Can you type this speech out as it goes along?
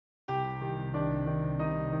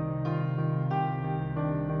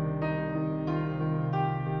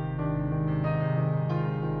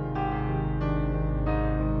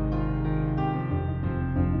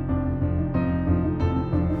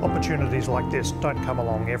Opportunities like this don't come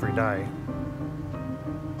along every day.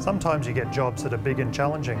 Sometimes you get jobs that are big and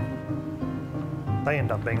challenging. They end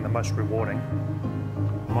up being the most rewarding.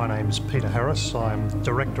 My name's Peter Harris. I'm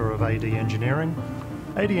Director of AD Engineering.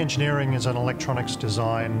 AD Engineering is an electronics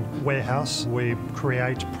design warehouse. We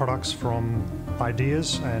create products from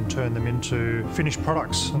ideas and turn them into finished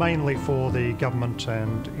products, mainly for the government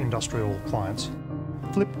and industrial clients.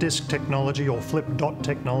 Flip disk technology, or flip dot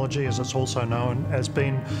technology as it's also known, has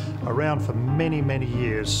been around for many, many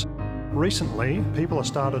years. Recently, people have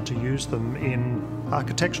started to use them in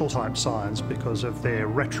architectural type signs because of their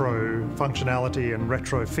retro functionality and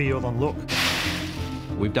retro feel and look.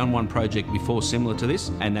 We've done one project before similar to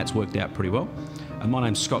this, and that's worked out pretty well. My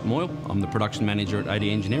name's MOYLE. I'm the production manager at AD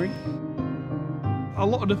Engineering. A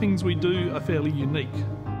lot of the things we do are fairly unique.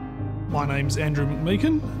 My name's Andrew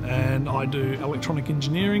McMeekin and I do electronic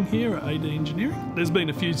engineering here at AD Engineering. There's been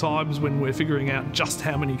a few times when we're figuring out just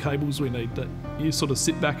how many cables we need that you sort of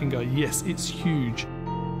sit back and go, yes, it's huge.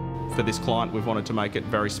 For this client, we've wanted to make it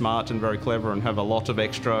very smart and very clever and have a lot of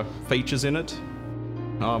extra features in it.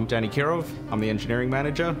 I'm Danny KIROV, I'm the engineering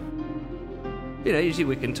manager. You know, usually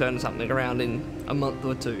we can turn something around in a month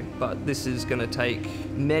or two, but this is going to take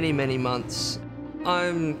many, many months.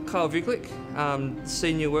 I'm Kyle Vuklik,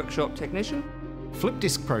 Senior Workshop Technician. Flip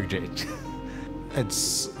disk project.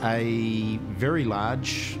 It's a very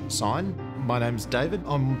large sign. My name's David.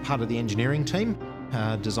 I'm part of the engineering team,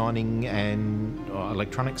 designing and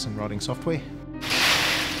electronics and writing software.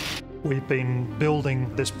 We've been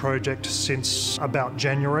building this project since about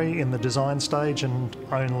January in the design stage and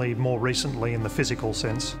only more recently in the physical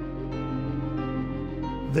sense.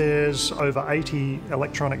 There's over 80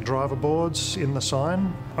 electronic driver boards in the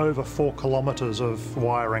sign, over 4 kilometres of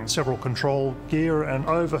wiring, several control gear and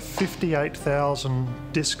over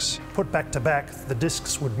 58,000 discs. Put back to back, the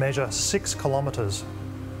discs would measure 6 kilometres.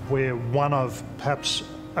 We're one of perhaps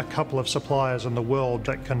a couple of suppliers in the world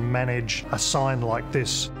that can manage a sign like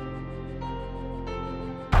this.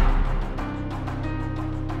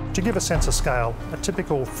 To give a sense of scale, a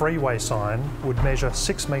typical freeway sign would measure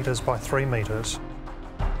 6 metres by 3 metres.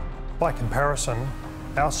 By comparison,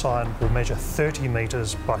 our sign will measure 30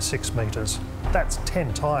 metres by 6 metres. That's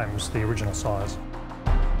 10 times the original size.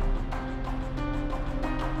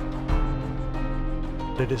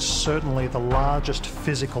 It is certainly the largest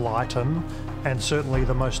physical item and certainly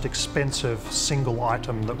the most expensive single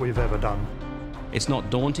item that we've ever done. It's not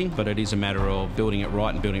daunting, but it is a matter of building it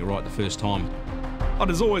right and building it right the first time. Oh,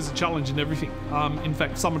 there's always a challenge in everything. In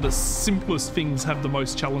fact, some of the simplest things have the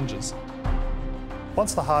most challenges.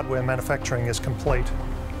 Once the hardware manufacturing is complete,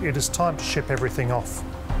 it is time to ship everything off,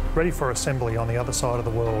 ready for assembly on the other side of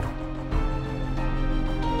the world.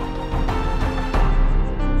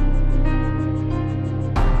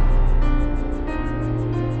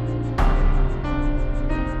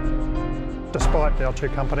 Despite our two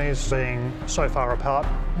companies being so far apart,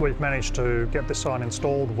 we've managed to get this sign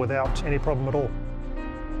installed without any problem at all.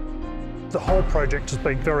 The whole project has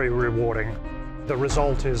been very rewarding. The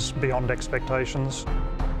result is beyond expectations.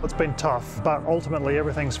 It's been tough, but ultimately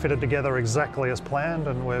everything's fitted together exactly as planned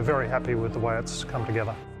and we're very happy with the way it's come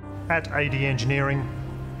together. At AD Engineering,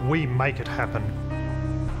 we make it happen.